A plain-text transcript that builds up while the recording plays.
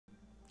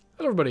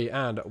Hello everybody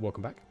and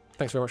welcome back.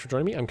 Thanks very much for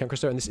joining me. I'm Count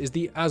Christo and this is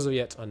the as of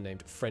yet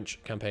unnamed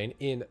French campaign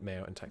in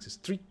MEIOU and Taxes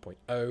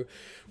 3.0.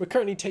 We're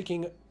currently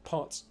taking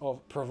parts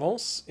of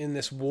Provence in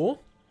this war.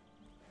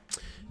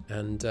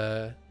 And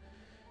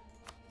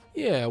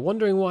yeah,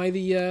 wondering why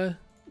the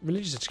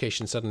religious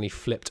education suddenly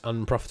flipped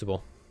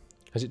unprofitable.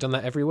 Has it done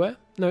that everywhere?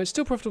 No, it's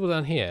still profitable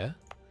down here.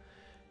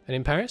 And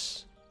in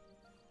Paris?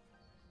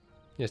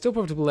 Yeah, still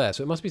profitable there,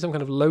 so it must be some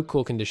kind of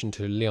local condition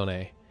to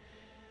Lyonnais.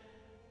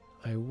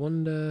 I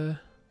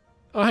wonder...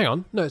 Oh, hang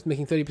on. No, it's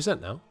making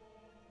 30% now.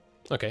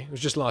 Okay, it was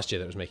just last year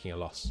that it was making a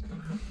loss.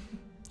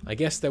 I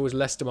guess there was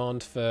less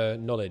demand for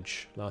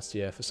knowledge last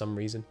year for some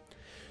reason.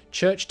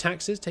 Church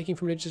taxes taking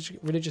from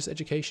religious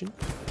education?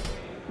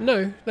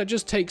 No, that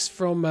just takes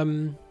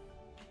from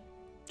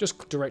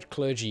just direct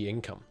clergy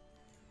income.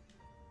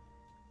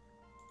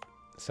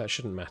 So that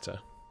shouldn't matter.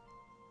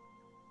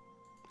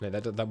 No,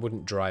 that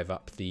wouldn't drive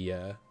up the...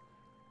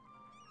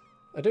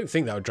 I don't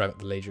think that would drive up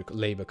the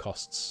labour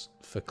costs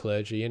for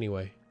clergy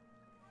anyway.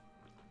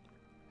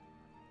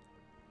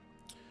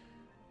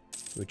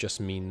 It would just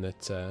mean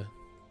that,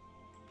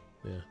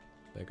 yeah,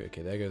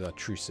 there goes our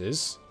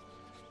truces.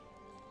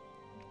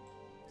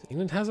 So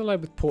England has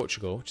allied with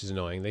Portugal, which is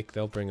annoying.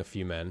 They'll bring a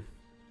few men.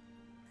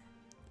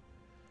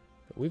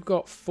 But we've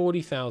got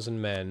 40,000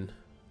 men,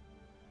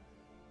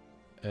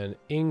 and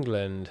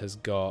England has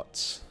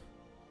got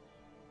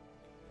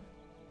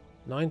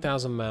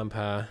 9,000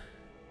 manpower.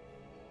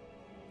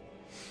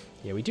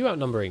 Yeah, we do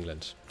outnumber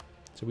England,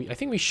 so I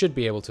think we should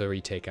be able to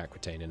retake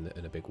Aquitaine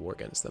in a big war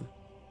against them.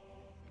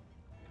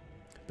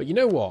 But you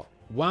know what?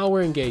 While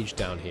we're engaged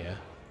down here,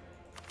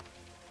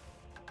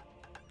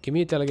 give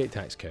me a delegate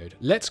tax code.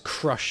 Let's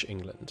crush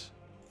England.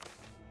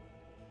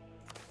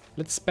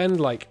 Let's spend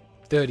like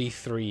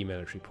 33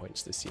 military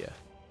points this year.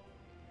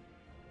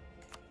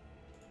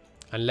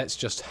 And let's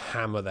just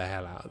hammer the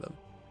hell out of them.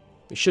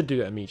 We should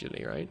do it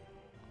immediately, right?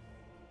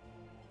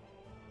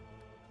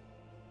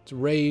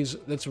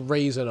 Let's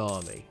raise an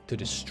army to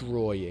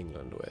destroy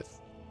England with.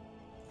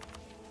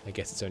 I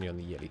guess it's only on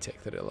the yearly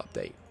tick that it'll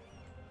update.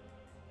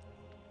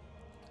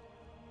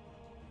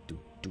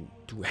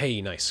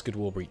 Hey, nice, good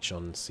wall breach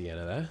on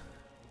Siena there.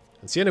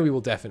 And Siena we will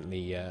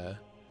definitely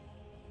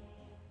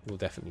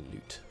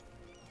loot.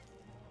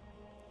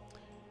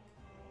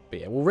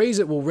 But yeah, we'll raise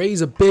it. We'll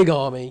raise a big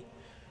army,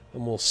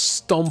 and we'll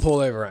stomp all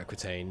over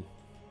Aquitaine,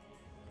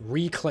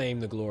 reclaim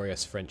the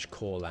glorious French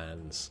core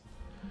lands,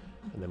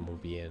 and then we'll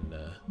be in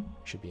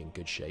should be in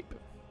good shape.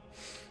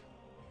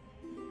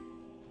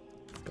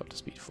 Got to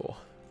speed 4.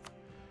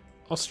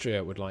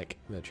 Austria would like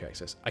military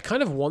access. I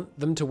kind of want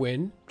them to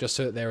win, just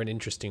so that they're an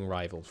interesting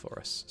rival for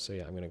us. So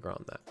yeah, I'm going to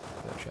grant that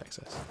military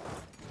access.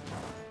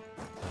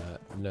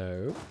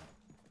 No.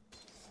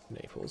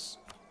 Naples.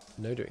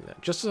 No doing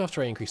that. Just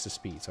after I increase the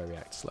speed, so I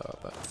react slower.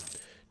 But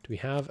do we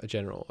have a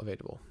general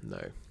available?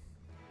 No.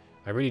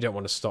 I really don't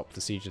want to stop the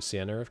siege of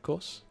Siena, of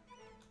course.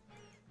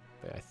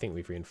 But I think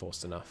we've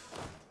reinforced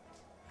enough.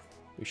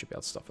 We should be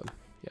able to stop them.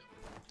 Yeah.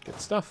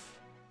 Good stuff.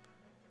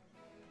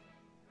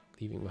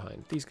 Leaving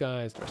behind these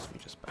guys, the rest of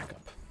you just back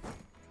up.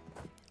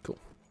 Cool.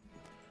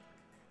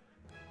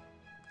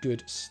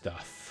 Good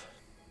stuff.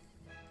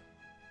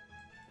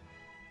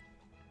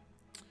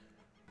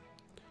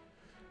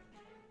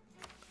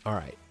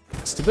 Alright.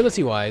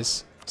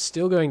 Stability-wise,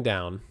 still going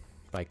down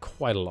by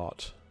quite a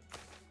lot.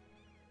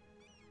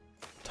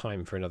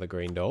 Time for another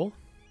grain dole.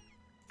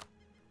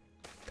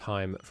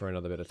 Time for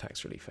another bit of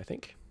tax relief, I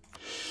think.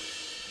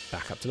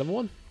 Back up to level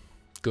 1.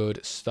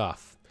 Good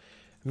stuff.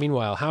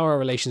 Meanwhile, how are our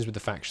relations with the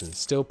factions?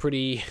 Still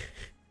pretty...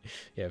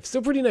 yeah,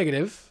 still pretty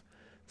negative.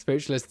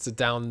 Spiritualists are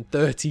down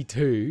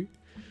 32.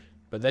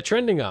 But they're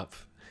trending up.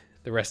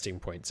 The resting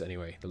points,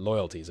 anyway. The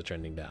loyalties are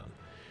trending down.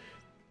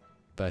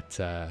 But,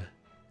 yeah,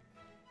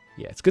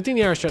 it's a good thing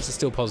the aristocrats are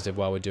still positive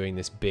while we're doing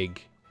this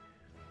big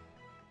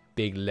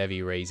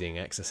levy-raising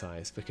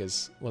exercise.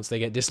 Because once they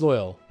get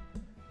disloyal,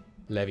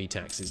 levy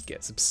taxes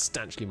get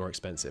substantially more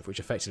expensive, which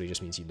effectively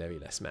just means you levy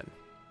less men.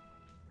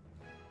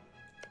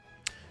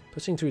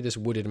 Pushing through this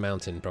wooded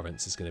mountain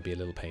province is going to be a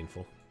little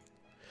painful.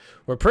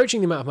 We're approaching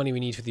the amount of money we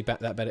need for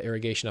that better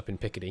irrigation up in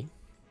Picardy.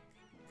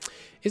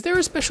 Is there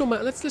a special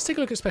map? Let's take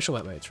a look at special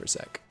map modes for a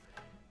sec.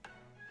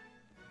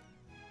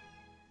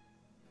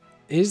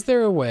 Is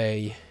there a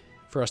way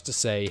for us to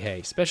say,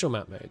 hey, special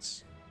map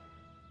modes,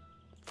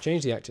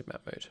 change the active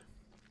map mode,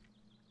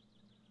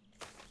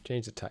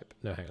 change the type?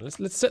 No, hang on.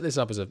 Let's set this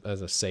up as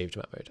a saved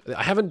map mode.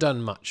 I haven't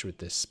done much with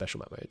this special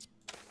map mode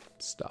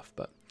stuff,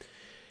 but.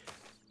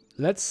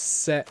 Let's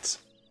set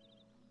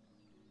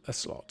a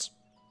slot.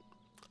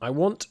 I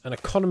want an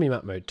economy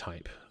map mode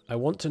type. I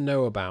want to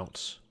know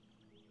about...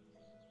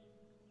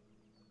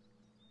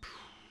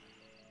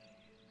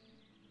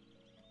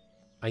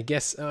 I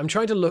guess I'm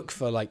trying to look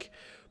for like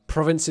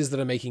provinces that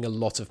are making a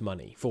lot of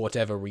money for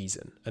whatever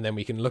reason. And then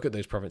we can look at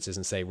those provinces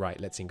and say,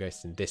 right, let's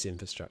invest in this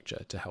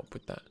infrastructure to help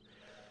with that.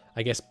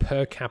 I guess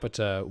per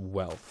capita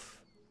wealth.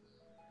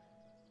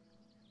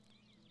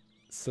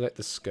 Select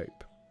the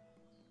scope.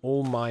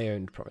 All my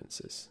owned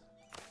provinces.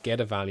 Get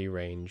a value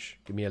range.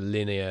 Give me a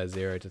linear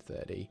 0 to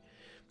 30.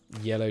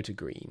 Yellow to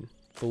green.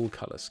 Full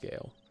color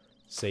scale.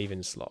 Save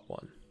in slot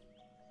 1.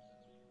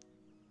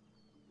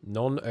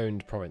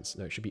 Non-owned province.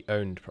 No, it should be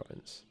owned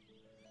province.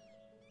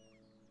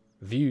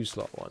 View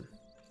slot 1.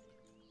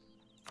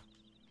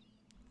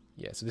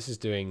 Yeah, so this is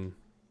doing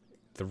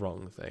the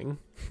wrong thing.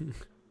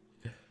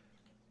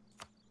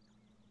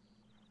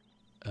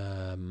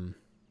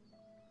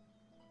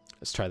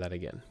 Let's try that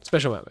again.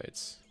 Special map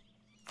modes.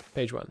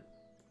 Page 1.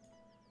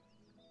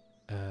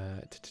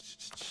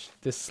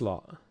 This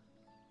slot.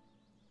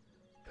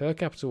 Per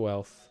capita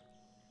wealth.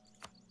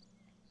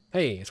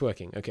 Hey, it's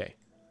working. Okay.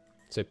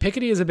 So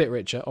Picardy is a bit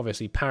richer.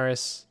 Obviously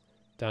Paris,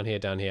 down here,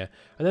 down here.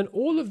 And then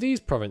all of these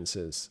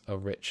provinces are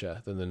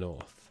richer than the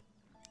north.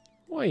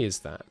 Why is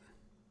that?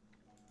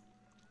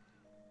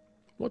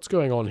 What's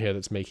going on here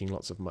that's making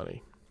lots of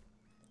money?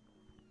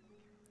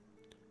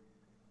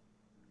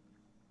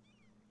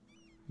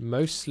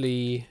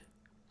 Mostly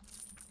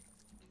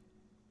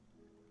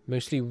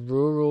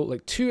rural,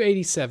 like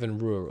 287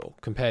 rural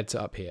compared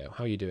to up here.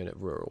 How are you doing it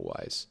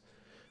rural-wise?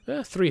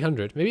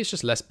 300. Maybe it's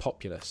just less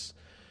populous.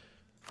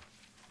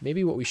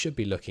 Maybe what we should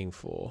be looking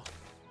for,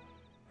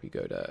 we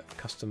go to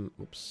custom,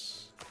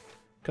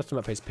 custom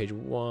map page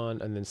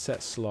 1, and then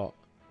set slot.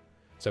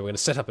 So we're going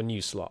to set up a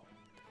new slot.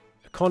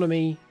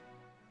 Economy,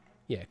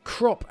 yeah,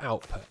 crop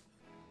output.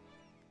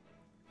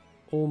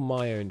 All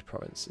my owned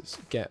provinces.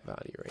 Get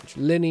value range.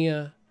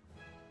 Linear.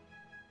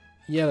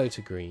 Yellow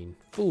to green.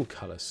 Full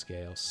color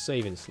scale.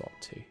 Save in slot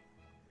 2.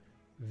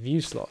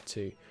 View slot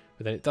 2.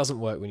 But then it doesn't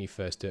work when you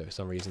first do it for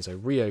some reason. So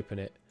reopen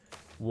it.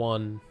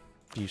 1.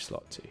 View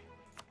slot 2.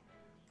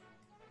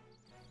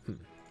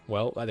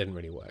 Well, that didn't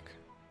really work.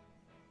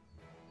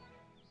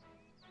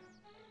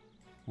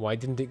 Why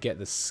didn't it get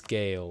the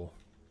scale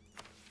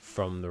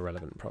from the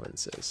relevant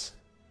provinces?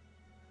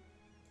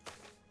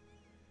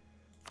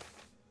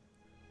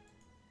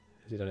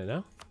 Has it done it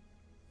now?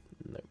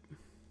 No.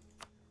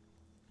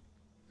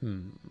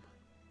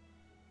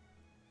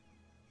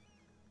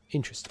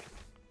 Interesting.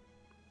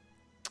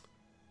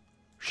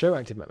 Show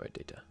active map mode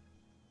data.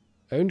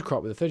 Owned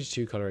crop with a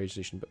 32 color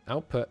resolution, but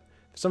output,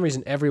 for some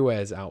reason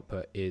everywhere's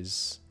output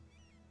is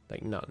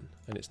like none,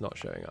 and it's not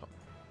showing up.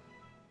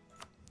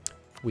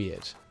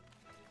 Weird.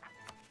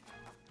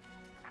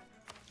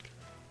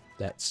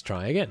 Let's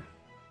try again.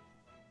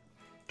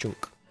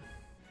 Chunk.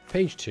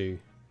 Page 2.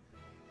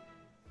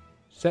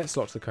 Set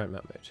slot to the current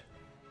map mode.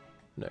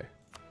 No.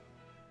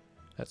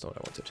 That's not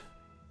what I wanted.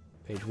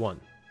 Page 1.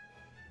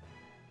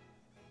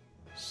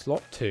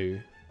 Slot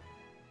 2.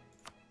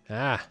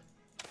 Ah.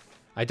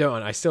 I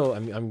don't. I still.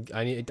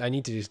 I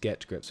need to just get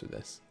to grips with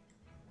this.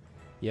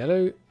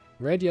 Yellow,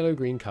 red, yellow,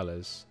 green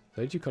colors.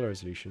 32 color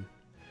resolution.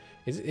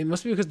 It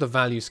must be because the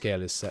value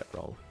scale is set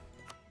wrong.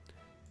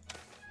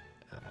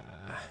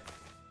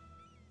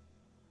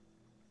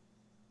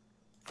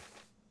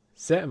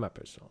 Set a map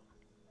slot.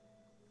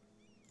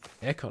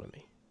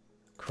 Economy.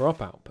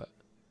 Crop output.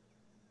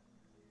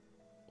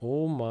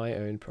 All my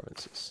own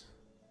provinces.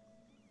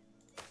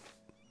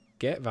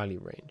 Get value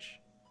range.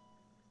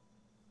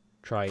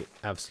 Try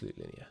absolute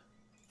linear.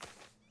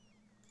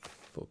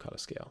 Full color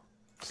scale.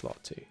 Slot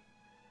 2.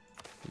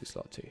 Do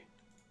slot 2.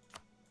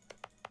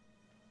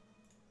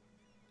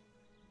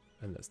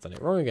 And that's done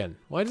it wrong again.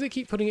 Why does it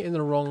keep putting it in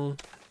the wrong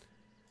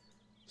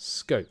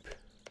scope?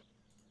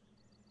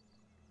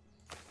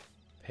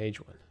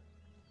 Page 1.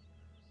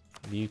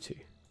 View 2.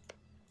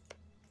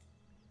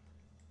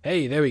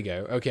 Hey, there we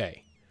go.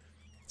 Okay.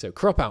 So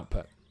crop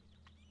output.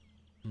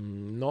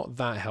 Not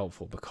that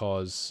helpful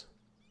because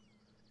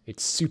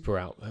it's super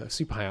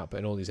high output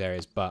in all these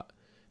areas, but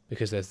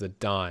because there's the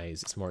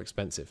dyes, it's more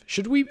expensive.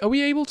 Are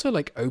we able to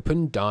like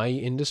open dye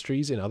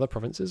industries in other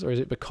provinces, or is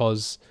it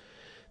because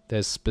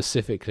there's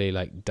specifically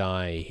like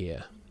dye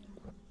here?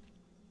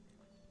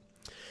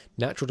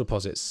 Natural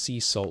deposits, sea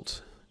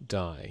salt,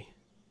 dye.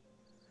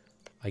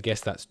 I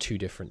guess that's two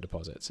different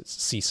deposits.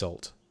 It's sea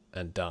salt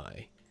and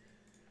dye.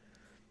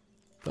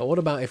 But what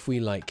about if we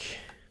like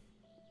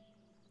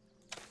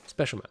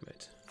special map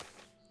mode?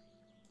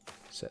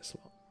 Set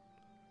slot.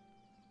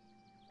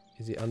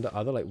 Is it under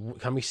other? Like,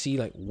 can we see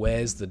like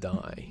where's the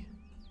dye?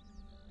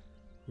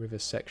 River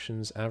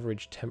sections,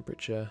 average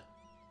temperature,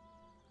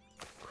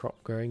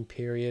 crop growing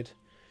period.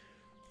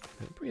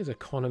 Brings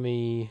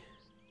economy,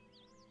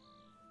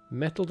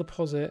 metal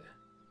deposit,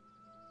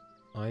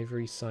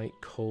 ivory site,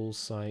 coal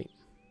site.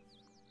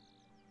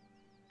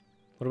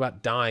 What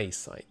about dye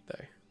site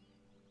though?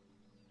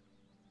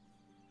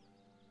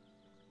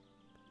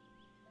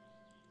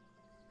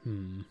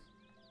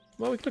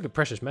 Well, we can look at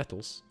precious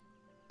metals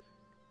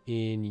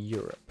in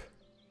Europe.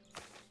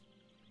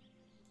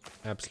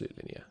 Absolute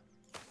linear.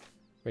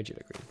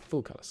 Regular green.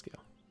 Full color scale.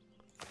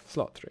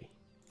 Slot 3.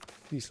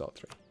 View slot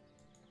 3.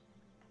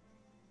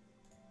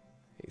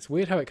 It's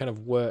weird how it kind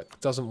of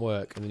doesn't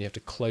work, and then you have to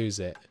close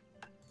it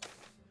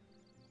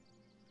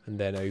and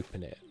then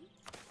open it,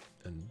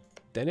 and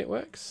then it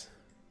works.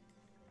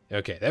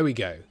 Okay, there we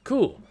go.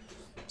 Cool.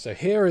 So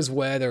here is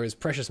where there is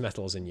precious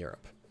metals in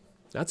Europe.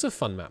 That's a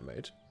fun map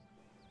mode.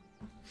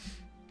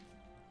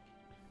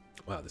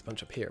 Wow, there's a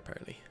bunch up here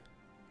apparently.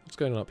 What's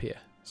going on up here?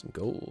 Some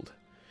gold.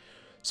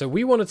 So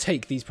we want to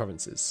take these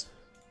provinces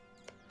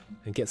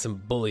and get some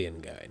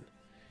bullion going.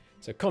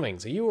 So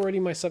Connings, are you already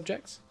my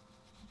subjects?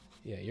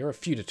 Yeah, you're a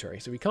feudatory,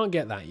 so we can't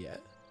get that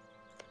yet.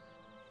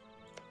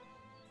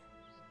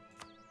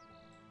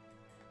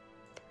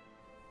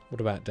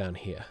 What about down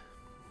here?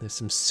 There's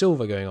some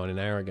silver going on in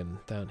Aragon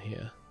down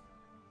here.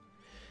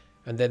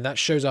 And then that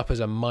shows up as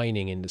a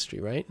mining industry,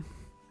 right?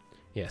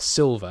 Yeah,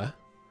 silver.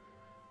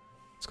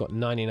 It's got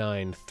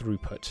 99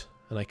 throughput.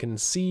 And I can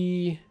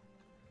see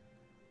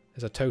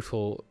there's a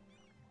total...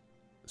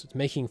 So it's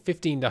making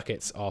 15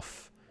 ducats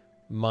off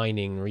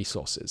mining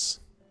resources.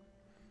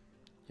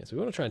 Yeah, so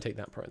we want to try and take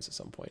that province at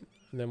some point.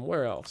 And then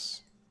where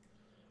else?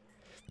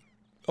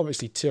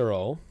 Obviously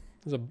Tyrol.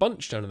 There's a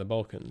bunch down in the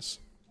Balkans.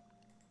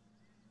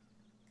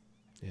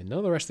 Yeah, none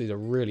of the rest of these are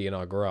really in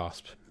our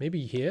grasp.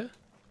 Maybe here?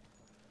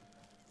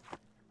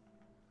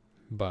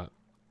 But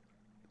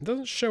it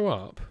doesn't show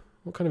up.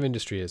 What kind of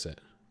industry is it?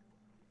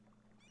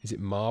 Is it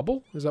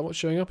marble? Is that what's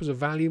showing up as a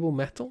valuable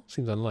metal?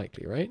 Seems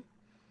unlikely, right?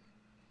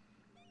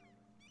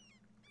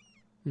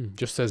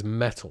 Just says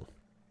metal.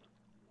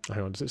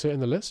 Hang on, does it say it in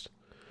the list?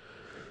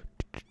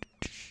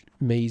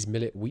 Maize,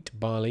 millet, wheat,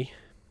 barley.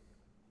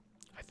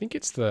 I think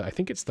it's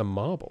the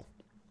marble,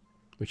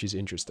 which is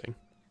interesting.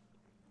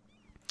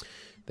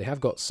 They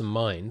have got some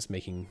mines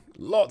making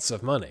lots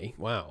of money.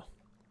 Wow.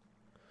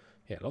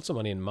 Yeah, lots of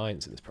money in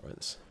mines in this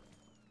province.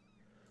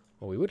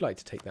 Well, we would like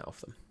to take that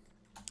off them.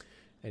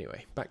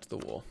 Anyway, back to the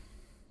war.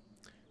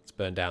 Let's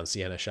burn down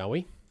Siena, shall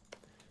we?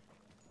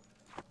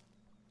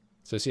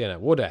 So Siena,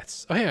 war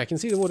deaths. Oh, hey, I can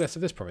see the war deaths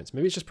of this province.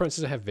 Maybe it's just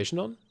provinces I have vision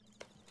on?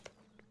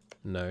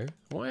 No.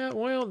 Why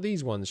aren't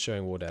these ones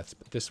showing war deaths,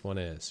 but this one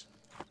is?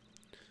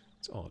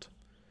 It's odd.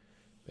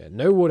 Yeah,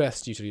 no war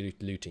deaths due to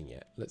looting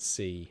yet. Let's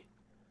see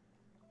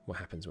what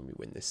happens when we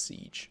win this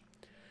siege.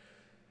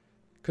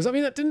 Because, I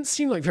mean, that didn't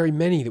seem like very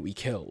many that we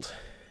killed.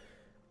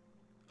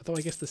 Although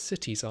I guess the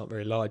cities aren't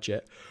very large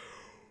yet.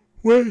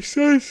 Where it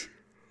says...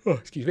 Oh,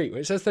 excuse me.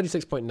 Where it says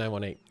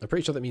 36.918. I'm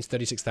pretty sure that means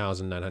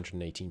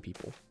 36,918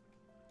 people.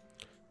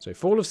 So,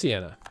 fall of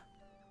Siena.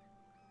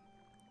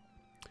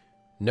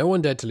 No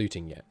one dead to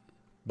looting yet.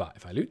 But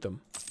if I loot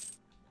them...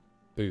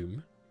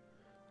 Boom.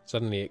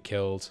 Suddenly it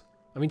killed...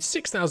 I mean,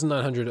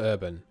 6,900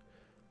 urban.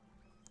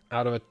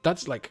 Out of a...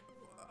 That's like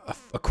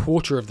a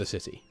quarter of the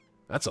city.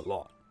 That's a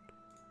lot.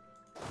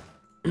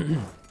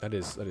 That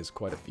is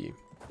quite a few.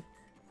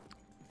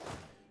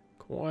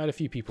 Quite a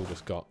few people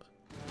just got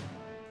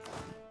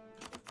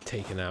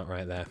taken out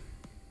right there.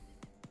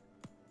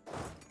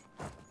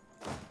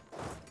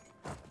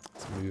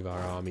 Let's move our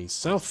armies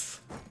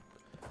south.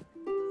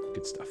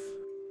 Good stuff.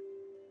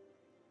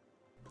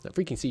 That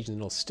freaking siege in the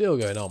north still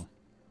going on.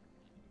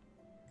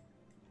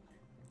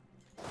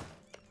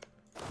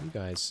 You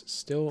guys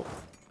still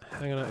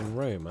hanging out in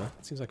Rome, huh?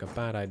 Seems like a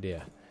bad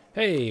idea.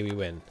 Hey, we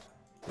win.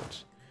 Good.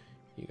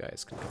 You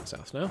guys can come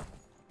south now.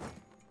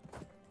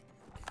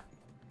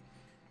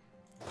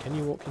 Can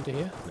you walk into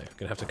here? No,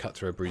 gonna have to cut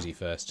through a bruisey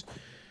first.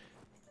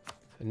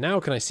 And now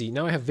can I see...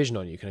 Now I have vision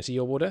on you. Can I see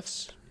your war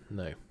deaths?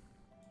 No.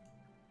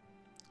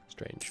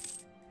 Strange.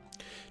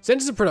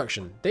 Centers of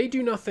production. They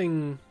do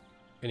nothing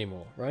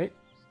anymore, right?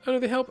 Oh no,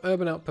 they help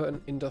urban output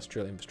and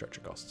industrial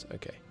infrastructure costs.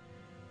 Okay.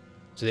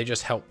 So they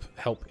just help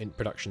in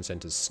production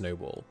centers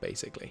snowball,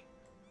 basically.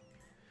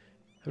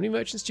 How many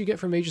merchants do you get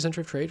from a major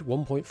center of trade?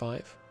 1.5.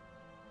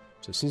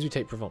 So as soon as we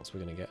take Provence, we're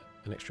going to get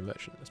an extra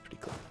merchant. That's pretty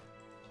cool.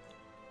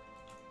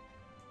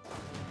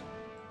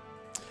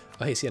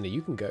 Oh, hey, Siena,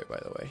 you can go, by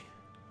the way.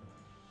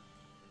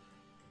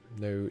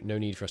 No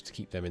need for us to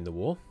keep them in the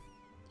war.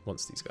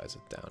 Once these guys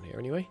are down here,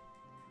 anyway.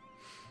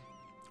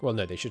 Well,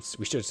 no, we should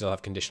still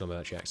have conditional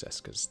military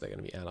access, because they're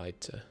going to be allied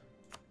to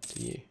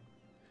you.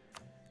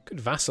 Could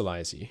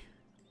vassalize you.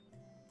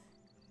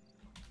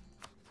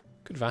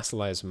 Could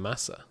vassalize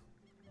Massa.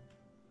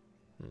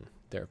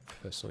 They're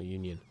a personal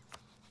union.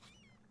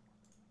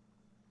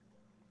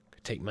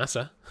 Could take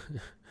Massa.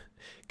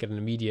 Get an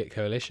immediate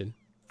coalition.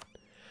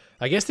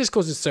 I guess this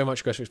causes so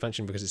much aggressive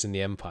expansion because it's in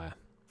the Empire.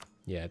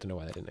 Yeah, I don't know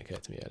why that didn't occur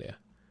to me earlier.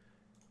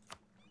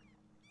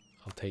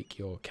 I'll take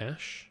your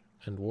cash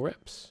and war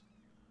reps.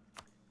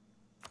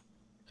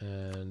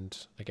 And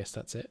I guess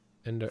that's it.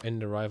 End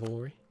a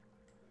rivalry.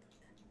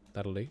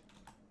 That'll do.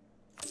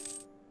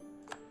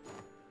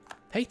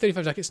 Hey,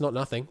 35 ducats, not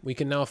nothing. We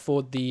can now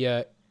afford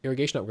the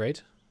irrigation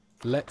upgrade.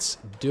 Let's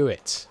do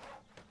it.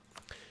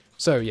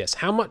 So, yes,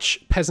 how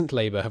much peasant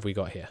labour have we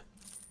got here?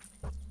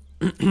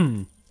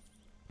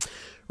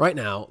 Right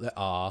now, there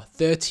are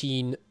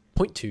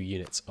 13.2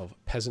 units of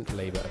peasant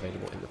labour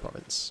available in the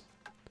province.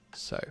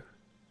 So,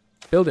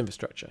 build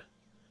infrastructure.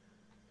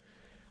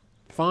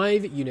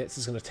 5 units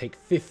is going to take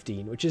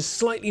 15, which is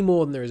slightly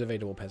more than there is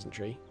available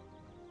peasantry.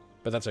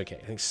 But that's okay.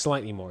 I think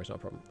slightly more is not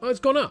a problem. Oh, it's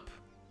gone up.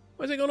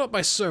 Why has it gone up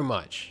by so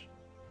much?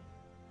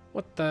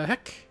 What the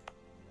heck?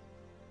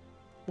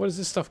 What does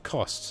this stuff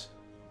cost?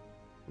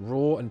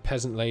 Raw and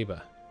peasant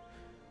labour.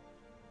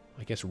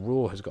 I guess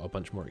raw has got a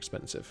bunch more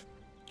expensive.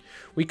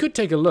 We could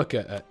take a look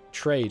at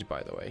trade,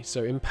 by the way.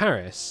 So in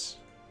Paris,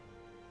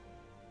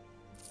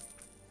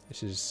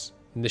 this is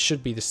And this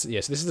should be this.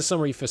 Yes, this is the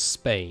summary for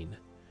Spain.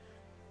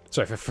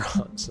 Sorry, for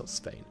France, not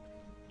Spain.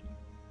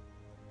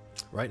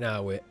 Right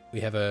now we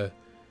have a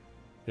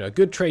a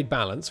good trade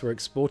balance. We're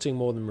exporting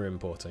more than we're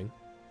importing.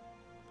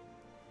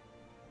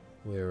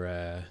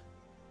 We're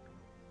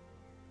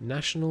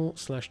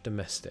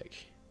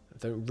national/domestic. I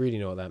don't really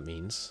know what that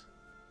means.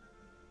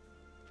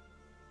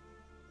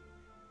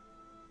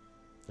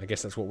 I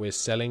guess that's what we're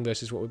selling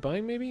versus what we're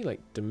buying, maybe?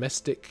 Like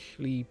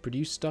domestically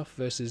produced stuff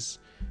versus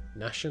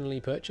nationally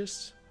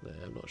purchased?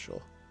 I'm not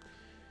sure.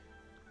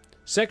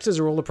 Sectors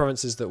are all the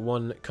provinces that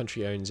one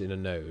country owns in a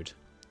node.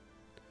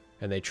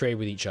 And they trade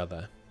with each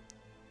other.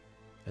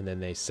 And then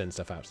they send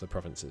stuff out to the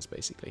provinces,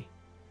 basically.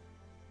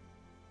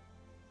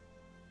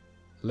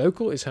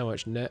 Local is how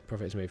much net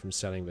profit is made from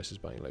selling versus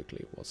buying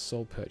locally, while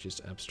sold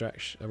purchased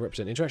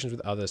represent interactions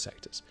with other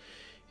sectors.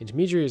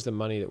 Intermediary is the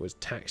money that was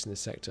taxed in the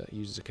sector,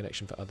 uses a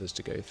connection for others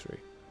to go through.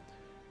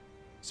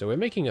 So we're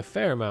making a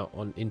fair amount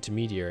on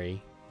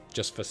intermediary,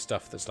 just for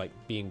stuff that's like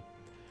being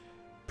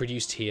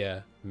produced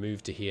here,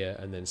 moved to here,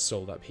 and then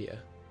sold up here.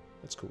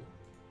 That's cool.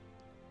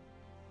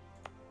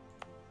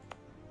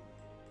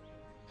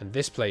 And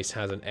this place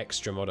has an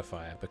extra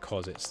modifier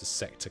because it's the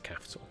sector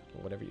capital,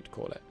 or whatever you'd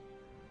call it.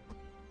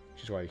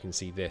 Which is why you can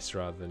see this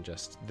rather than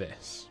just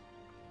this.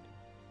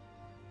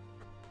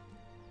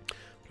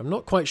 I'm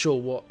not quite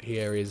sure what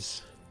here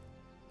is.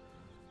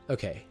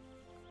 Okay.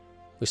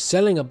 We're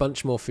selling a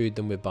bunch more food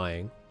than we're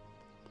buying.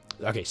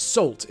 Okay,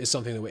 salt is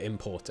something that we're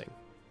importing.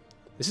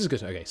 This is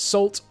good. Okay,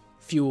 salt,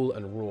 fuel,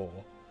 and raw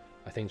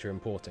are things we're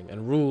importing.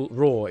 And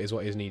raw is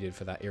what is needed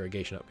for that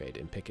irrigation upgrade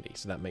in Picardy,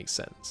 so that makes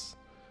sense.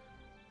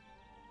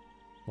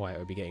 Why it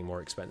would be getting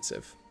more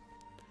expensive.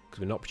 Because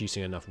we're not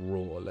producing enough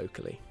raw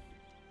locally.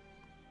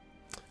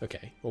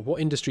 Okay, well, what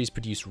industries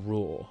produce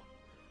raw?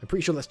 I'm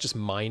pretty sure that's just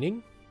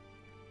mining.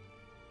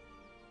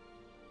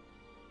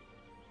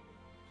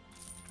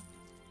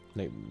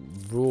 No,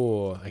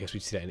 raw, I guess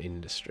we'd see that in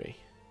industry.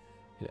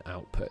 In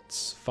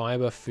outputs.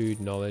 Fiber,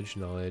 food, knowledge.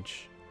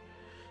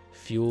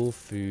 Fuel,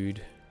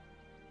 food.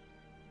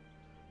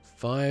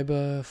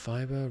 Fiber,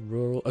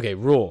 rural. Okay,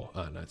 raw.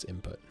 Ah, no, it's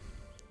input.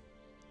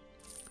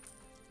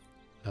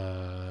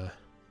 I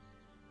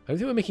don't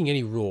think we're making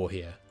any raw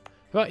here.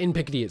 How about in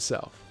Picardy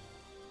itself?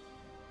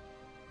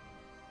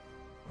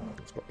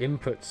 It's got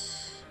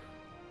inputs.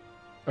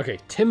 Okay,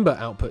 timber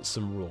outputs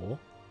some raw.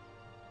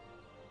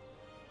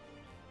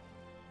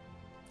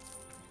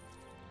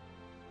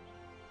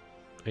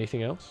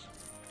 Anything else?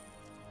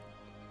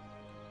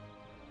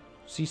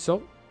 Sea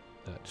salt?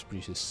 No, it just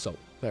produces salt.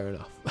 Fair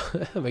enough.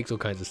 That makes all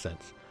kinds of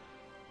sense.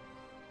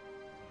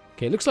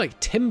 Okay, it looks like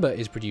timber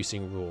is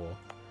producing raw.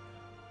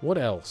 What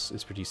else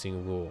is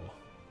producing raw?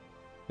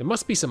 There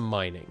must be some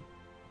mining.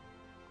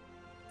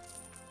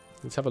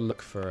 Let's have a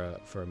look for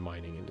a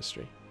mining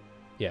industry.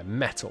 Yeah,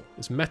 metal.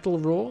 Is metal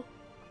raw?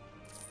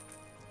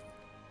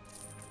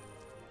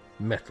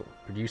 Metal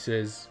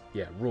produces,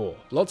 yeah, raw.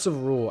 Lots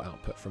of raw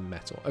output from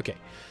metal. Okay,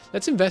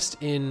 let's invest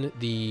in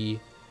the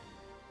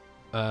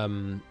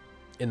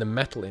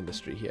metal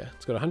industry here.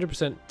 It's got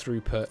 100%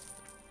 throughput,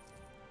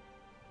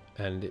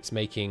 and it's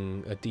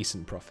making a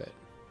decent profit.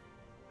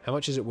 How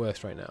much is it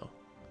worth right now?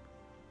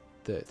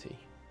 30.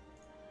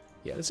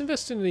 Yeah, let's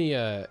invest in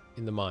the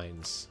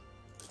mines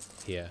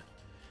here.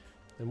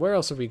 And where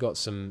else have we got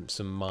some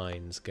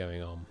mines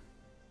going on?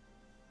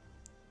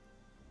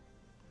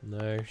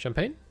 No.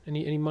 Champagne?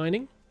 Any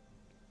mining?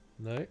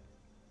 No.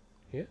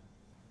 Here?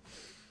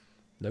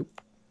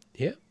 Nope.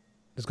 Here?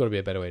 There's got to be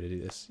a better way to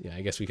do this. Yeah,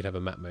 I guess we could have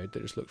a map mode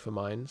that just looked for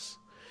mines.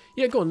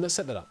 Yeah, go on, let's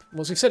set that up.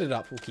 Once we've set it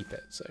up, we'll keep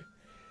it, so.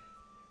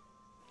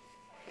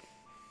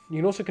 You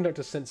can also conduct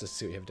a census to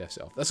see what you have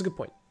deficit of. That's a good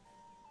point.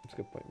 That's a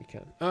good point, we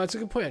can. It's a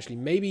good point, actually.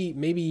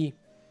 Maybe...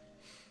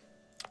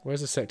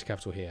 Where's the sector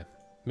capital here?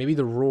 Maybe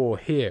the raw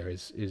here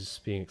is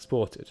being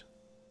exported.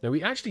 Now,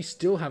 we actually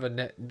still have a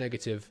net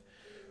negative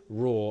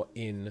raw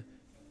in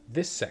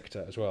this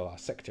sector as well, our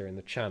sector in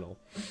the channel.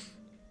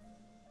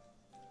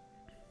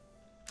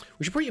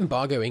 We should probably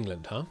embargo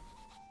England, huh?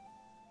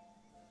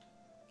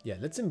 Yeah,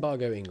 let's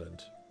embargo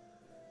England.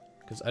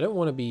 Because I don't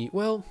want to be...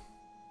 Well...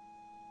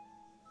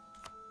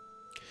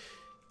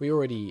 We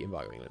already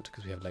embargo England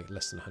because we have like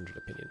less than 100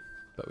 opinion.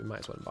 But we might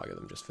as well embargo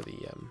them just for the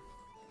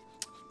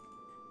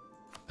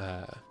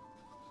power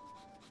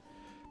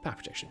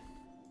protection.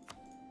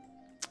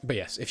 But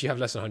yes, if you have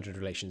less than 100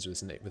 relations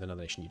with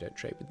another nation, you don't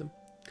trade with them.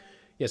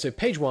 Yeah, so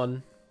page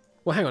 1...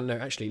 Well, hang on, no,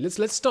 actually,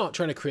 let's start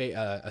trying to create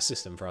a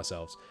system for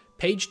ourselves.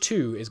 Page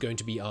 2 is going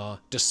to be our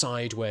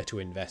decide where to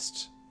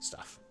invest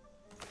stuff.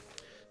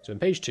 So in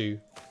page 2,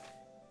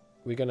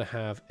 we're going to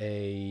have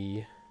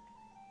a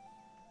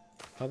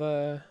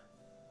other...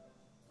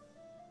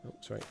 Oh,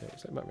 sorry, no,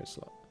 it's like map mode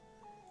slot.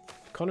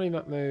 Economy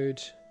map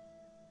mode,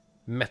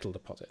 metal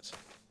deposit.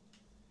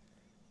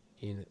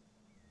 In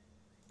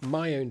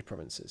my owned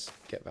provinces,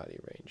 get value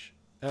range,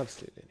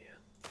 absolute linear,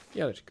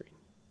 yellow to green,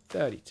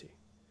 32.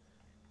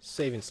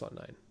 Save in slot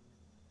 9.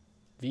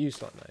 View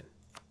slot 9.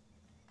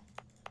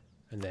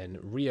 And then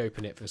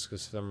reopen it because for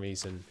some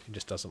reason it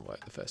just doesn't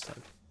work the first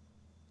time.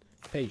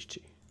 Page 2.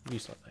 View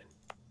slot 9.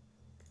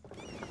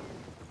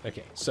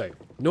 Okay, so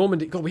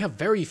Normandy. God, we have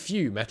very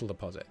few metal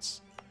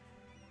deposits.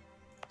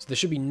 So there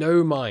should be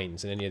no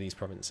mines in any of these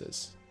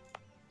provinces.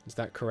 Is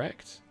that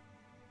correct?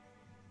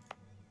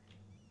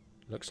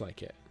 Looks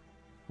like it.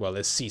 Well,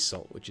 there's sea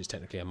salt, which is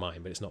technically a mine,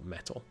 but it's not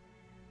metal.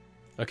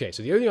 Okay,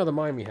 so the only other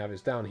mine we have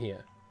is down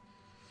here.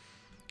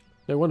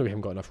 No wonder we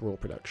haven't got enough raw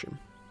production.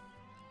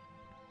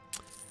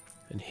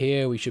 And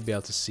here we should be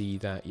able to see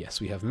that, yes,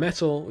 we have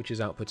metal, which is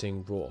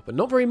outputting raw, but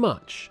not very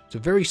much. It's a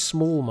very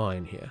small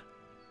mine here.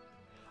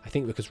 I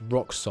think because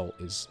rock salt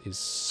is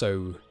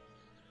so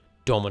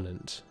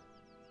dominant,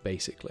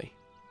 basically.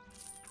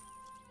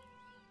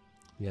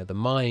 Yeah, the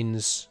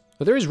mines...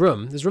 But there is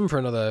room. There's room for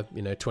another,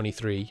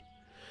 23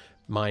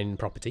 mine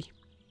property.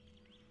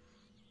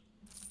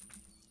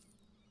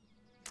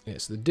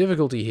 Yes, the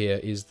difficulty here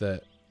is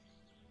that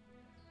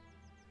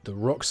the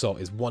rock salt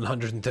is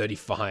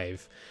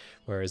 135,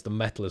 whereas the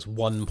metal is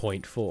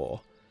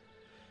 1.4.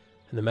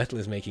 And the metal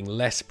is making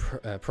less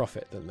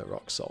profit than the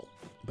rock salt.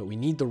 But we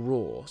need the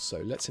raw, so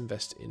let's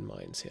invest in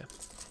mines here.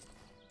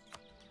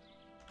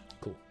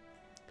 Cool.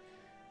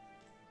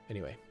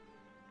 Anyway.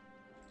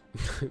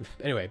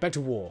 Anyway, back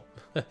to war.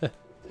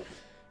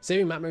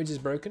 Saving map modes is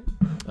broken.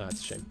 Ah,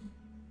 that's a shame.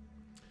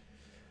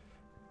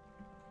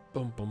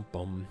 Bum, bum,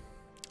 bum.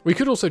 We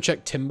could also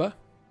check timber,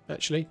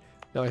 actually,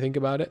 now I think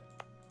about it.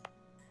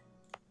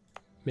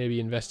 Maybe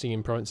investing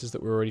in provinces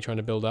that we're already trying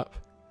to build up.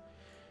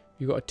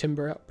 You got a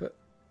timber output?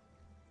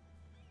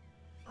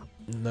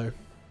 No.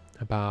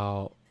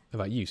 About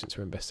you, since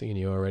we're investing in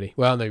you already.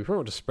 Well, no, we probably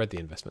want to spread the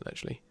investment,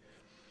 actually.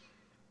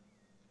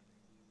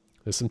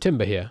 There's some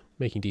timber here,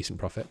 making decent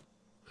profit.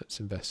 Let's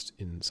invest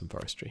in some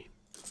forestry.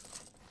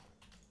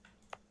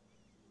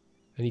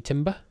 Any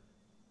timber?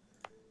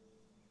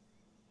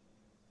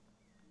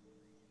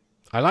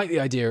 I like the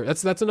idea.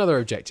 That's another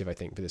objective, I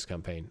think, for this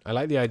campaign. I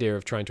like the idea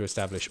of trying to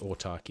establish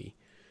autarky.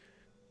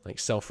 Like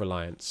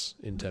self-reliance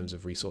in terms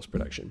of resource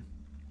production.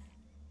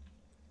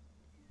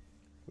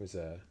 It was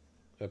a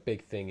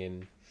big thing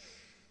in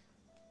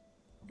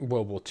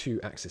World War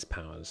II Axis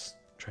powers,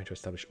 trying to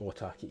establish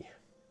autarky.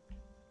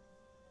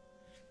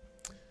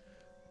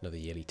 Another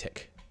yearly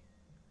tick.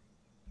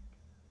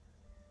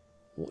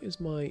 What is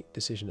my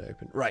decision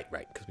open? Right,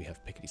 because we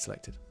have Picardy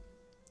selected.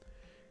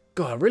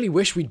 God, I really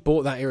wish we'd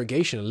bought that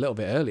irrigation a little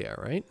bit earlier,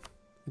 right?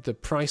 With the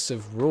price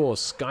of raw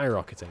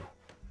skyrocketing.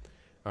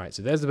 Alright,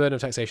 so there's the burden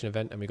of taxation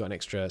event, and we got an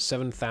extra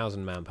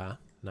 7,000 manpower.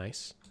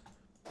 Nice.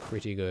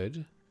 Pretty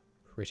good.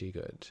 Pretty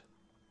good.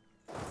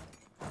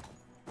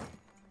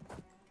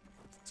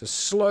 It's a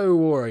slow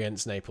war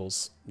against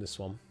Naples, this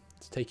one.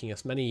 It's taking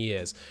us many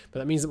years. But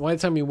that means that by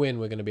the time we win,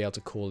 we're going to be able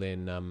to call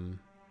in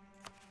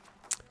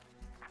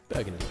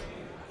Burgundy.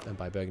 And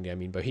by Burgundy, I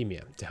mean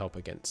Bohemia, to help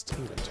against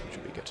England, which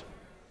would be good.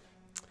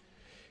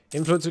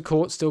 Influence of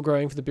court still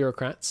growing for the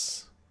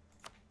bureaucrats.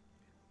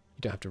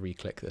 You don't have to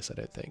re-click this, I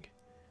don't think.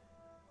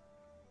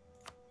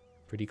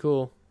 Pretty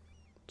cool.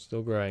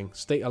 Still growing.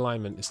 State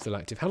alignment is still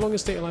active. How long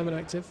is state alignment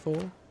active for?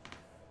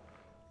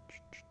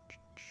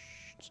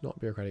 It's not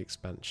bureaucratic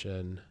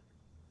expansion.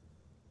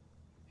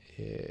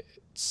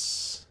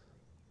 It's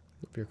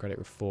not bureaucratic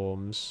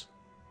reforms.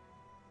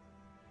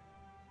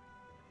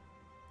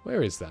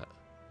 Where is that?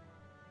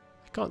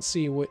 I can't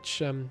see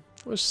which...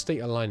 what's state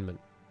alignment?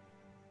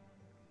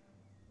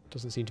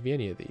 Doesn't seem to be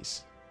any of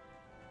these.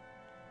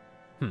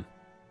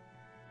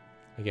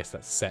 I guess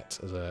that's set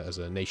as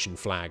a nation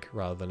flag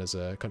rather than as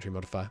a country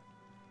modifier.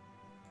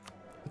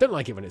 I don't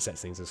like it when it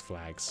sets things as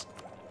flags.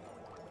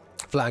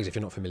 Flags, if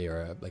you're not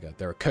familiar, are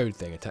they're a code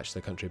thing attached to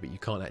the country, but you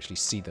can't actually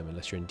see them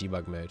unless you're in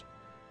debug mode.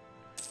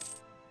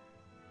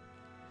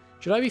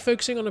 Should I be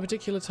focusing on a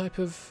particular type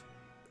of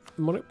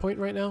monarch point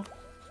right now?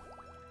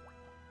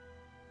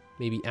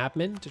 Maybe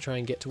admin to try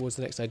and get towards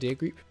the next idea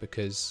group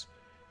because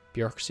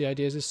bureaucracy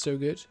ideas is so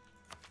good.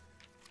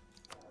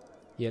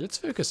 Yeah, let's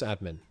focus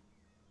admin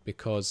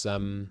because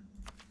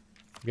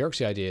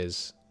bureaucracy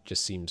ideas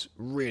just seems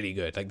really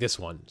good. Like this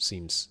one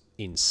seems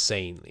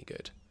insanely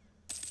good.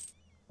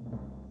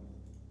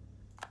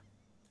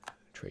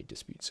 Trade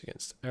disputes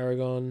against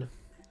Aragon.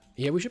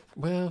 Yeah, we should...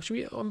 Well, should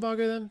we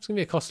embargo them? It's going to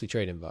be a costly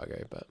trade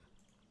embargo, but...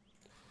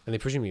 And they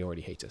presumably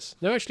already hate us.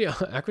 No, actually,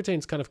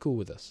 Aquitaine's kind of cool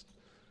with us.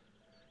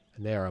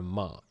 And they are a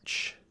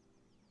march.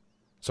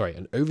 Sorry,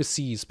 an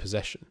overseas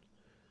possession.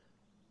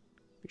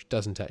 Which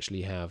doesn't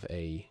actually have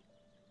a...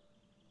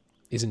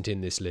 Isn't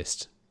in this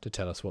list to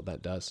tell us what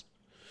that does.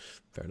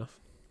 Fair enough.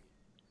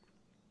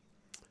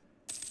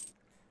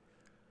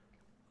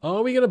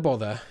 Are we going to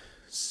bother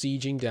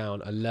sieging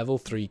down a level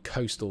 3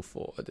 coastal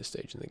fort at this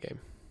stage in the game?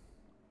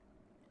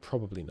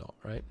 Probably not,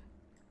 right?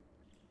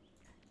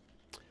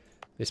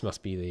 This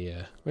must be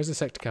the... where's the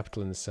sector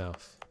capital in the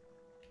south?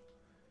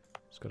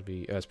 It's got to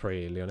be... it's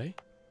probably Lyonnais.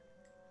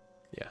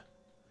 Yeah.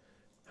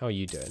 How are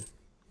you doing?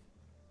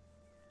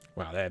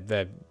 Wow,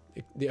 they're...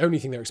 The only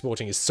thing they're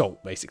exporting is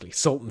salt, basically.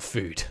 Salt and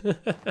food.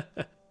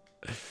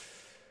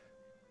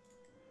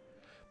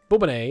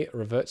 Bourbonnais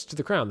reverts to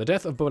the crown. The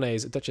death of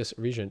Bourbonnais' Duchess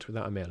Regent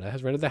without a male heir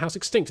has rendered their house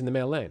extinct in the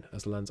male line.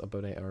 As the lands of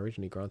Bourbonnais are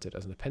originally granted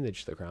as an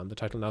appendage to the crown, the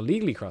title now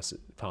legally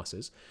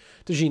passes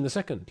to Jean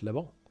II, Le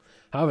Bon.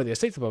 However, the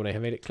estates of Bourbonnais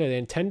have made it clear they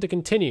intend to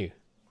continue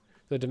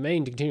the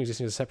domain to continue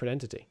existing as a separate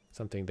entity,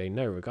 something they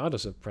know,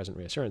 regardless of present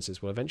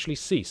reassurances, will eventually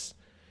cease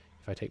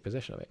if I take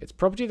possession of it. It's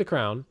property of the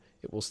crown,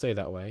 it will stay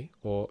that way,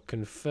 or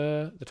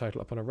confer the title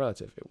upon a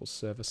relative. It will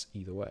serve us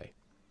either way.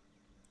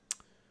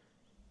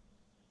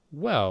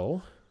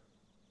 Well,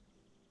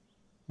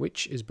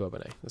 which is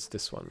Bourbonnais? That's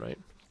this one, right?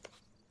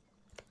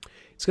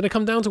 It's going to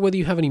come down to whether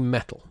you have any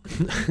metal.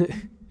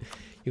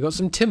 You got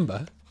some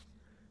timber.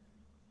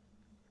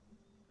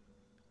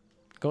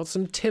 Got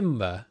some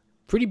timber.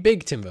 Pretty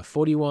big timber.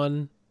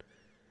 41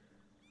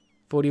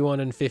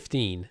 and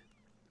 15.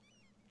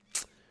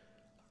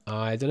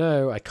 I don't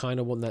know. I kind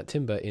of want that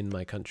timber in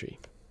my country.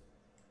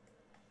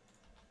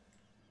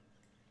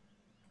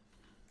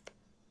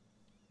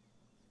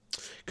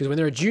 Because when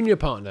they're a junior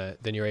partner,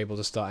 then you're able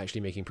to start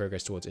actually making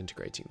progress towards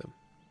integrating them.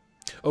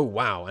 Oh,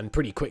 wow. And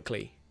pretty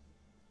quickly.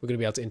 We're going to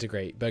be able to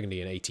integrate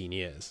Burgundy in 18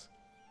 years.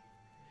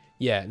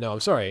 Yeah, no,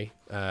 I'm sorry.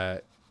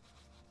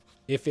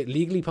 If it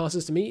legally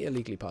passes to me, it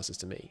legally passes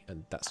to me.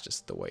 And that's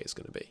just the way it's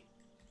going to be.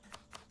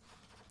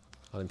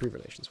 I'll improve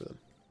relations with them.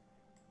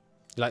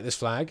 You like this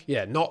flag?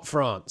 Yeah, not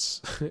France.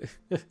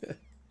 It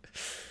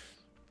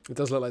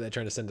does look like they're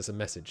trying to send us a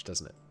message,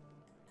 doesn't it?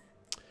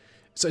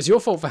 So it's your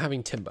fault for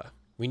having timber.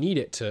 We need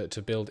it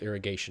to build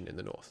irrigation in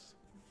the north.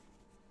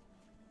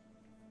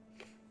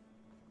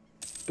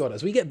 God,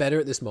 as we get better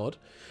at this mod,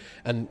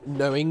 and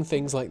knowing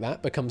things like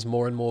that becomes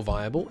more and more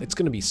viable, it's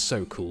going to be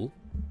so cool.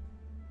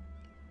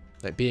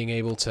 Like being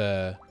able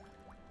to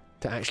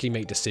actually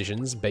make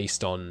decisions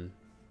based on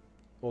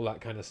all that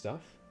kind of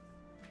stuff.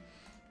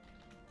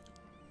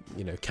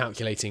 You know,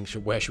 calculating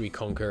where should we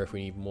conquer if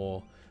we need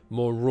more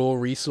raw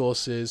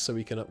resources so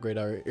we can upgrade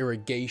our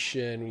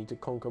irrigation. We need to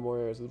conquer more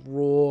areas with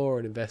raw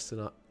and invest in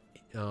our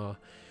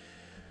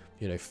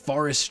you know,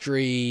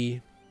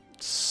 forestry.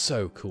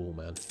 So cool,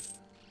 man.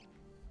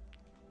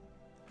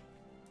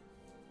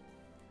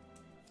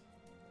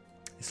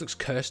 This looks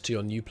cursed to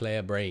your new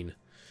player brain.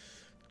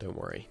 Don't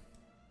worry.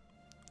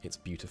 It's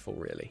beautiful,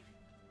 really.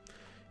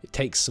 It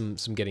takes some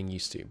getting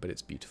used to, but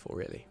it's beautiful,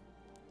 really.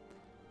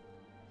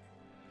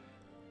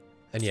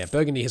 And yeah,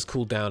 Burgundy has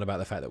cooled down about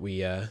the fact that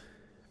we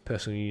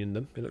personally unioned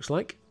them, it looks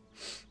like,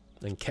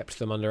 and kept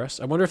them under us.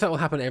 I wonder if that will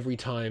happen every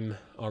time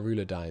our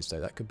ruler dies,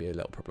 though. That could be a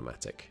little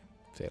problematic.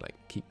 Say, like,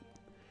 keep...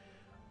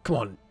 Come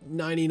on,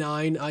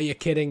 99, are you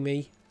kidding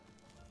me?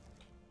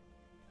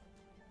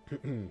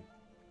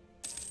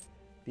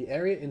 The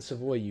area in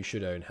Savoy you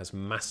should own has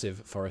massive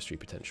forestry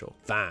potential.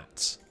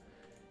 That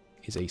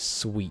is a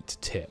sweet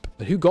tip.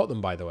 And who got them,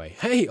 by the way?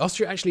 Hey,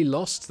 Austria actually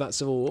lost that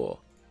civil war.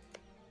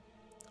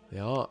 They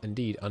are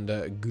indeed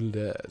under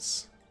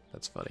Guelders.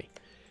 That's funny.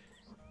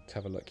 Let's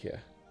have a look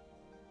here.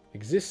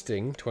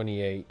 Existing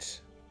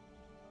 28.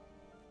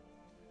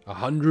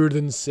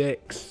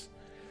 106.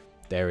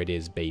 There it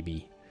is,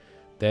 baby.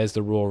 There's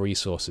the raw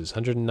resources.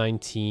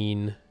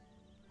 119.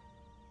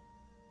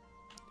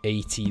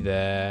 80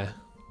 there.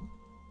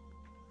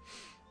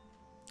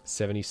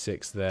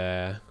 76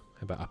 there.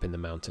 How about up in the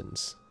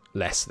mountains?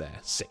 Less there.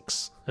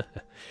 6.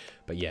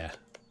 But yeah,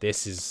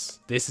 this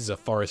is a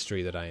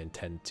forestry that I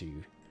intend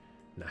to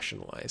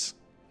nationalize.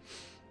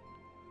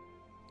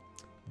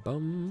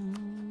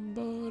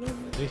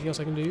 Anything else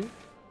I can do?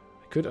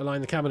 I could align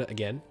the cabinet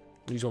again.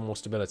 Lose one more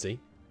stability.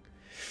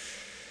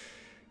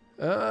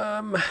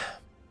 Probably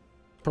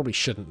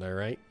shouldn't though,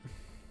 right?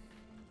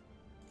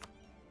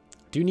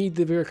 Do need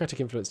the bureaucratic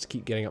influence to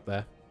keep getting up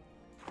there.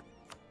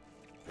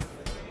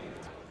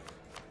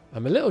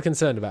 I'm a little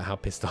concerned about how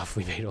pissed off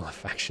we made all our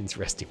factions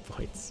resting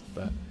points,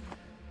 but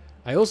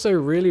I also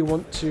really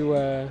want to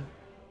I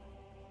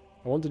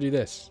want to do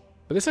this.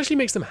 But this actually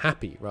makes them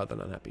happy rather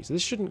than unhappy. So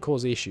this shouldn't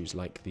cause issues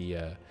like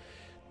the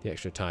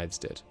extra tithes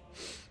did.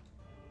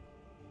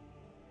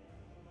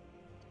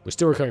 We're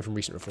still recovering from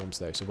recent reforms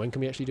though, so when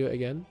can we actually do it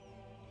again?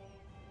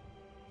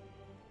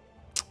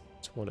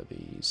 It's one of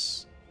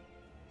these.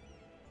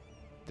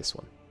 This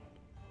one.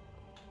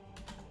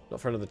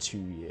 Not for another 2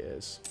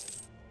 years.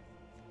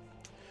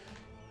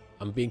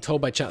 I'm being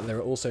told by chat that there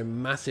are also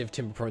massive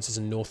timber provinces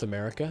in North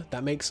America.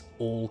 That makes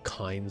all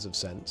kinds of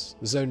sense.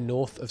 The zone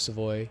north of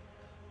Savoy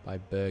by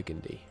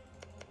Burgundy.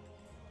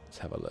 Let's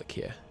have a look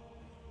here.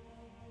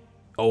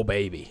 Oh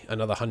baby,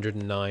 another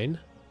 109.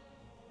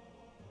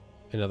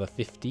 Another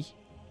 50.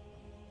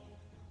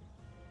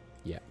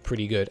 Yeah,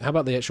 pretty good. How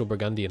about the actual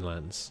Burgundian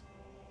lands?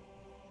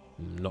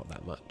 Not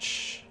that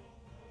much.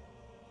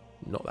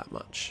 Not that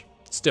much.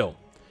 Still,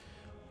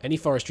 any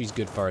forestry is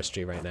good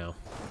forestry right now.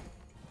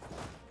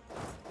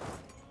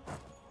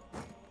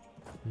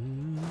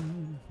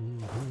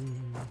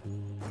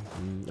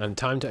 And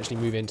time to actually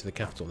move into the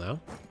capital now.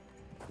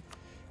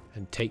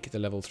 And take the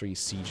level 3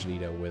 siege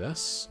leader with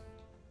us.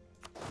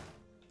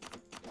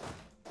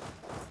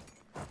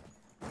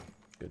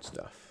 Good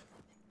stuff.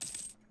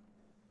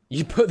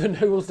 You put the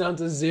nobles down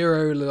to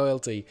 0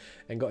 loyalty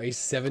and got a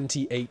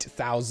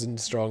 78,000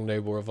 strong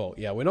noble revolt.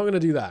 Yeah, we're not going to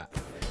do that.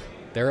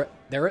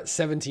 They're at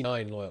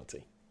 79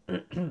 loyalty.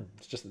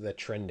 It's just that their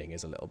trending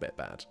is a little bit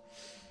bad.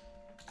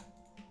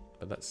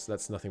 But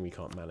that's nothing we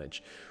can't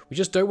manage. We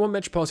just don't want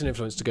Metropolitan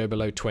Influence to go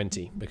below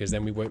 20, because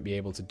then we won't be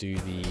able to do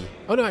the...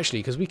 Oh, no, actually,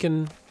 because we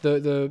can...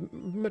 The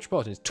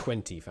Metropolitan is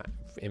 20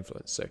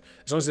 influence, so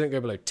as long as they don't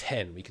go below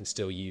 10, we can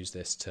still use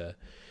this to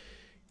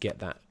get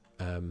that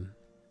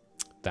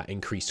that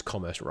increased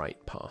commerce right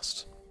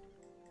passed.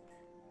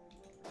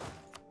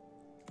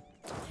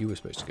 You were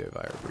supposed to go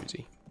via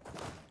Abruzzi.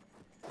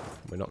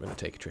 We're not going to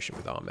take attrition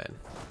with our men.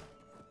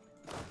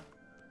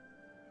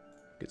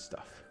 Good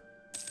stuff.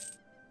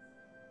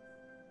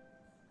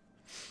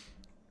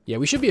 Yeah,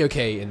 we should be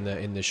okay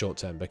in the short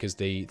term, because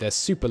they're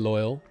super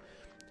loyal,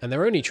 and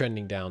they're only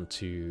trending down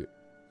to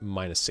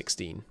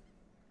 -16.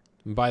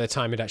 And by the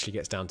time it actually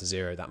gets down to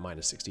 0, that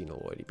 -16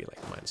 will already be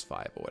like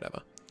 -5 or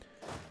whatever.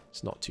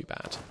 It's not too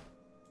bad.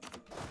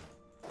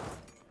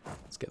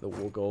 Let's get the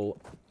war goal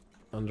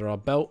under our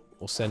belt.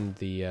 We'll send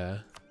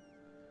the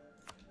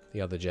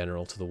other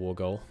general to the war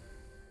goal.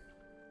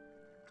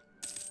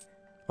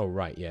 Oh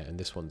right, yeah, and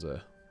this one's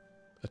a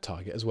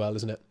target as well,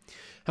 isn't it?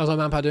 How's our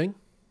manpower doing?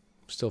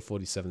 Still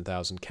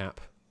 47,000 cap.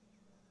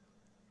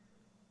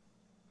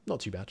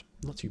 Not too bad.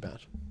 Not too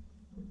bad.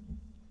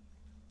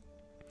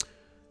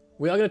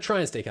 We are going to try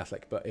and stay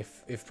Catholic, but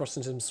if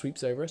Protestantism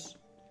sweeps over us,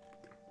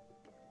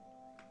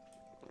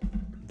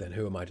 then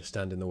who am I to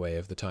stand in the way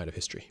of the tide of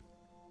history?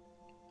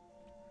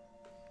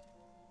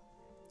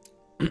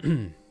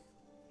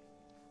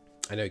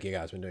 I know Giga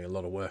has been doing a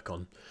lot of work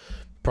on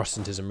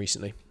Protestantism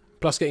recently.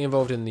 Plus getting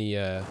involved in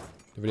the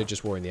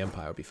religious war in the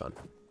Empire would be fun.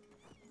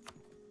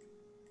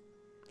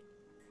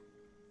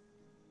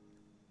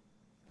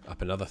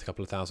 Up another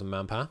couple of thousand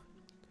manpower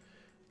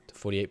to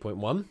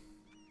 48.1.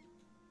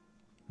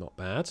 Not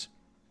bad.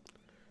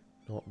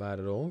 Not bad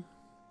at all.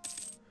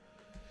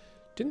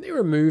 Didn't they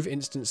remove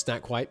instant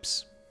stack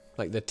wipes?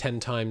 Like the 10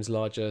 times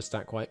larger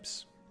stack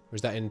wipes? Or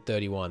is that in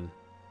 31?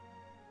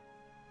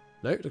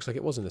 No, it looks like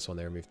it was in this one.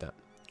 They removed that.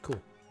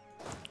 Cool.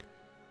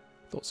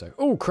 Thought so.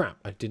 Oh, crap.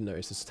 I didn't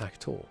notice this attack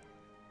at all.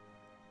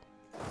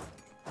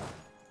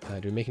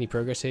 Do we make any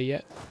progress here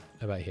yet?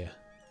 How about here?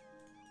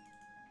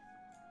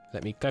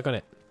 Let me click on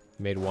it.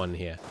 Made one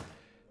here.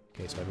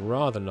 Okay, so I'd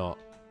rather not.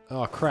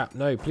 Oh, crap.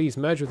 No, please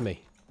merge with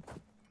me.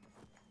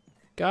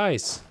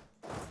 Guys.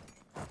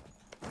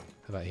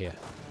 How about here?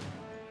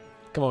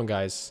 Come on,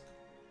 guys.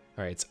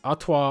 Alright, it's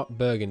Artois,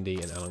 Burgundy,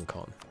 and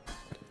Alencon.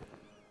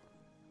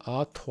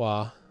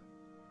 Artois,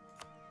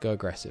 go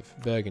aggressive.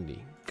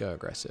 Burgundy, go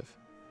aggressive.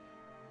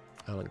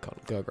 Alencon,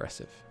 go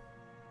aggressive.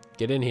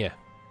 Get in here.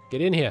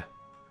 Get in here.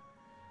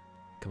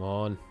 Come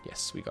on.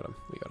 Yes, we got him.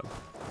 We got him.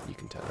 You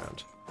can turn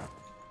around.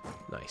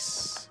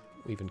 Nice.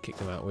 We even kicked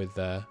them out with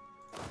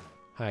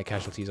higher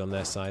casualties on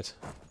their side.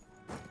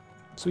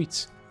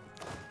 Sweet.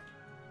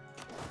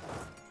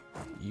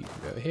 You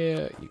can go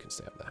here. You can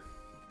stay up there.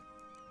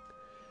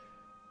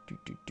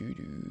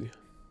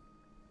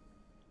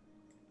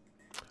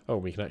 Oh,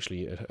 we can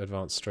actually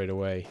advance straight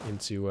away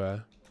into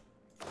other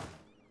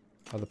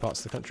parts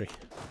of the country,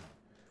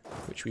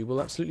 which we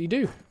will absolutely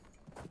do.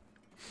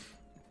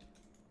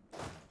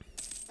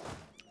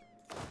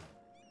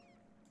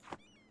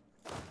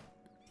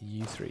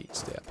 You three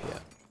stay up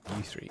here.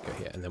 You three go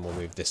here, and then we'll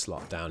move this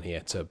lot down here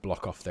to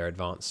block off their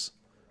advance.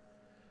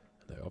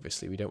 Though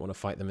obviously we don't want to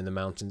fight them in the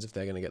mountains if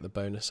they're going to get the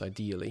bonus,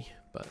 ideally.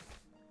 But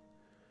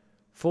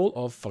Fall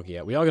of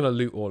Foggia. We are going to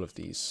loot all of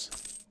these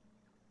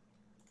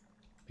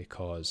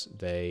because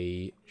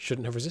they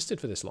shouldn't have resisted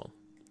for this long.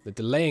 They're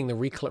delaying the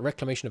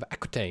reclamation of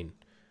Aquitaine.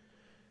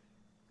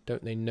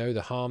 Don't they know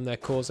the harm they're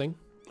causing?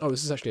 Oh,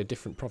 this is actually a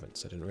different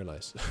province. I didn't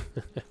realise.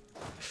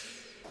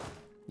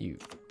 You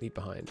leave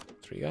behind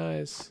 3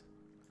 guys,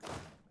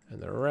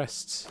 and the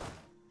rest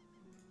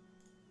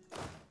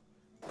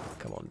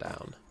come on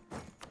down.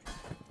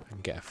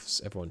 And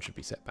guess everyone should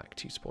be set back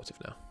to supportive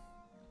now.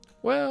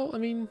 Well, I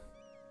mean,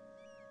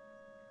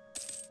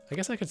 I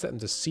guess I could set them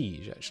to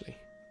siege, actually.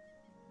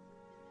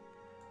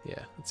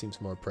 Yeah, that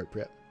seems more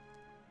appropriate.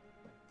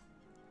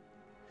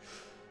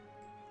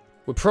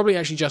 We're probably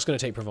actually just going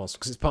to take Provence,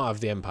 because it's part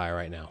of the Empire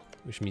right now,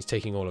 which means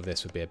taking all of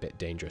this would be a bit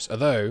dangerous.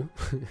 Although,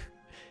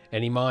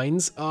 any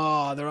mines?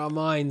 Ah, there are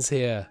mines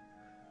here.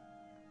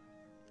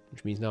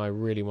 Which means now I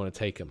really want to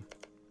take them.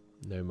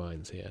 No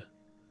mines here.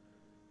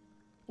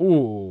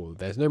 Ooh,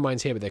 there's no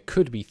mines here, but there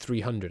could be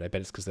 300. I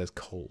bet it's because there's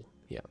coal.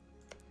 Yeah.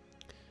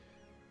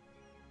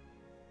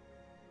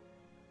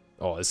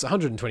 Oh, there's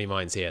 120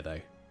 mines here,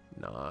 though.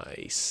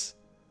 Nice.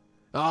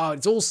 Ah,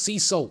 it's all sea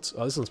salt.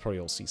 Oh, this one's probably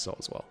all sea salt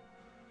as well.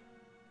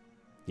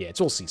 Yeah, it's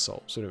all sea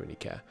salt, so I don't really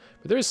care.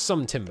 But there is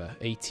some timber.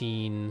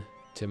 18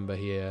 timber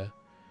here.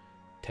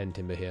 10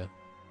 timber here.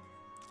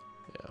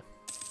 Yeah.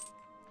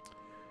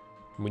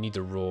 And we need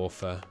the raw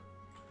for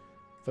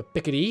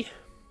Picardy.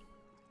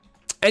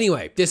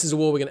 Anyway, this is a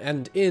war we're going to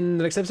end in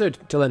the next episode.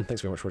 Till then,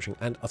 thanks very much for watching,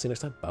 and I'll see you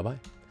next time. Bye-bye.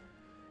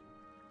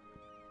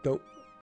 Go.